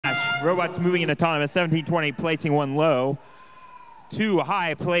Robots moving in autonomous, 17-20, placing one low. 2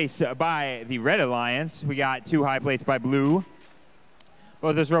 high placed by the Red Alliance. We got 2 high placed by Blue.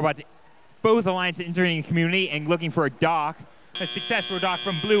 Both those robots, both alliances entering the community and looking for a dock. A successful dock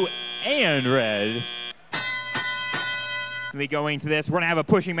from Blue and Red. We'll be going to this. We're going to have a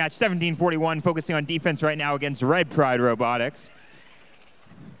pushing match, 17-41, focusing on defense right now against Red Pride Robotics.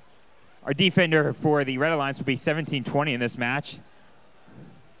 Our defender for the Red Alliance will be 17-20 in this match.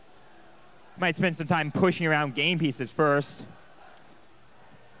 Might spend some time pushing around game pieces first.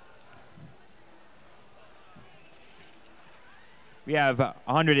 We have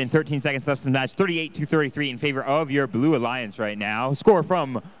 113 seconds left in the match, 38-33 in favor of your Blue Alliance right now. Score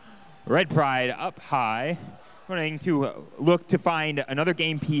from Red Pride up high. Going to look to find another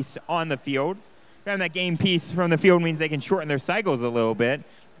game piece on the field. Having that game piece from the field means they can shorten their cycles a little bit.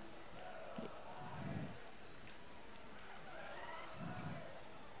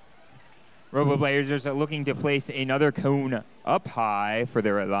 Robo Blazers are looking to place another cone up high for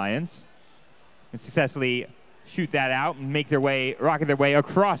their alliance and successfully shoot that out and make their way, rocket their way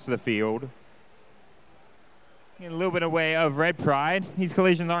across the field. Getting a little bit away of Red Pride. These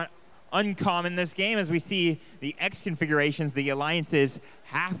collisions aren't uncommon in this game, as we see the X configurations. The alliances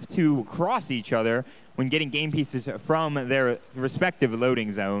have to cross each other when getting game pieces from their respective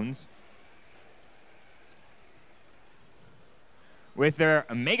loading zones. With their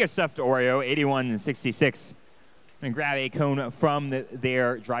Mega Stuffed Oreo, 8166, and grab a cone from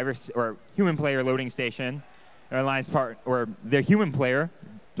their driver's or human player loading station. Their alliance part, or their human player,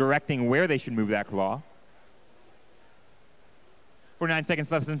 directing where they should move that claw. 49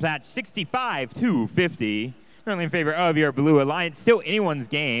 seconds left in the match, 65-50. Currently in favor of your Blue Alliance. Still anyone's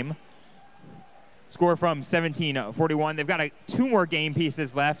game. Score from 17-41. They've got 2 more game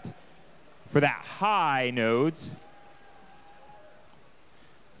pieces left for that high nodes.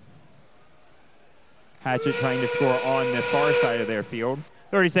 Hatchet trying to score on the far side of their field.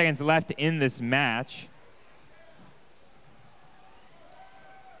 30 seconds left in this match.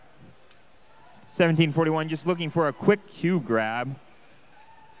 17-41, just looking for a quick cube grab.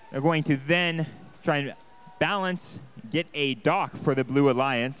 They're going to then try and balance, get a dock for the Blue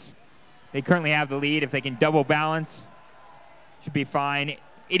Alliance. They currently have the lead. If they can double balance, should be fine.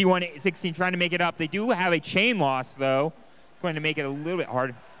 81-16 trying to make it up. They do have a chain loss, though. Going to make it a little bit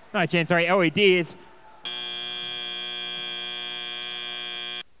hard. Not a chain, sorry, LEDs.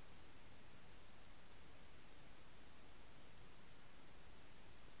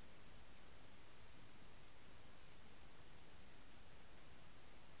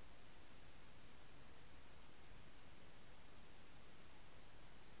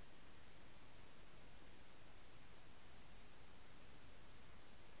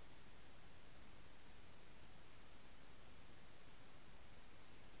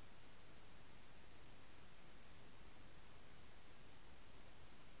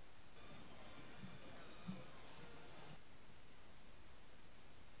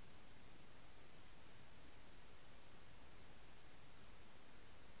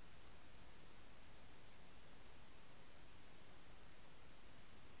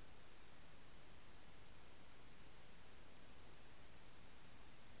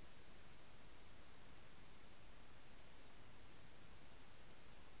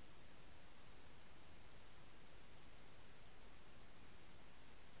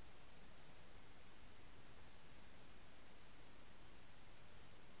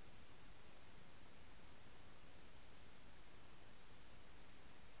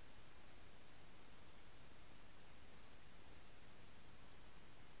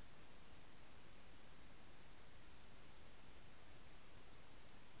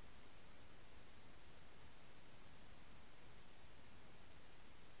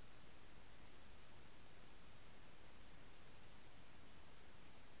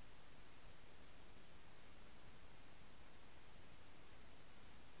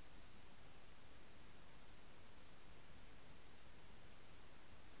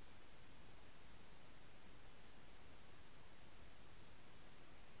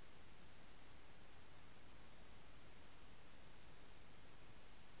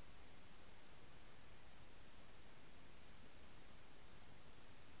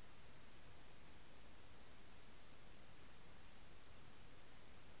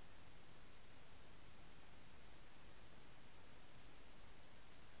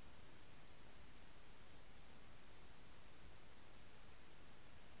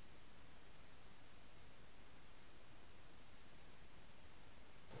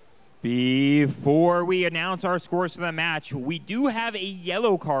 Before we announce our scores for the match, we do have a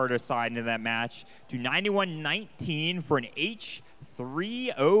yellow card assigned to that match to 91-19 for an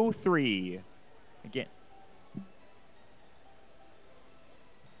 303. Again.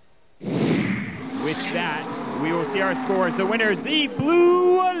 With that, we will see our scores. The winners, the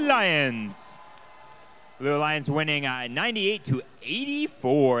Blue Lions. Blue Lions winning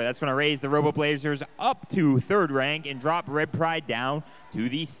 98-84. That's going to raise the Robo Blazers up to 3rd rank and drop Red Pride down to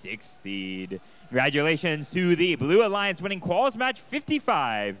the 6th seed. Congratulations to the Blue Alliance winning Quals match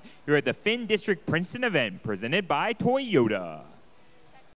 55 here at the Finn District Princeton event presented by Toyota.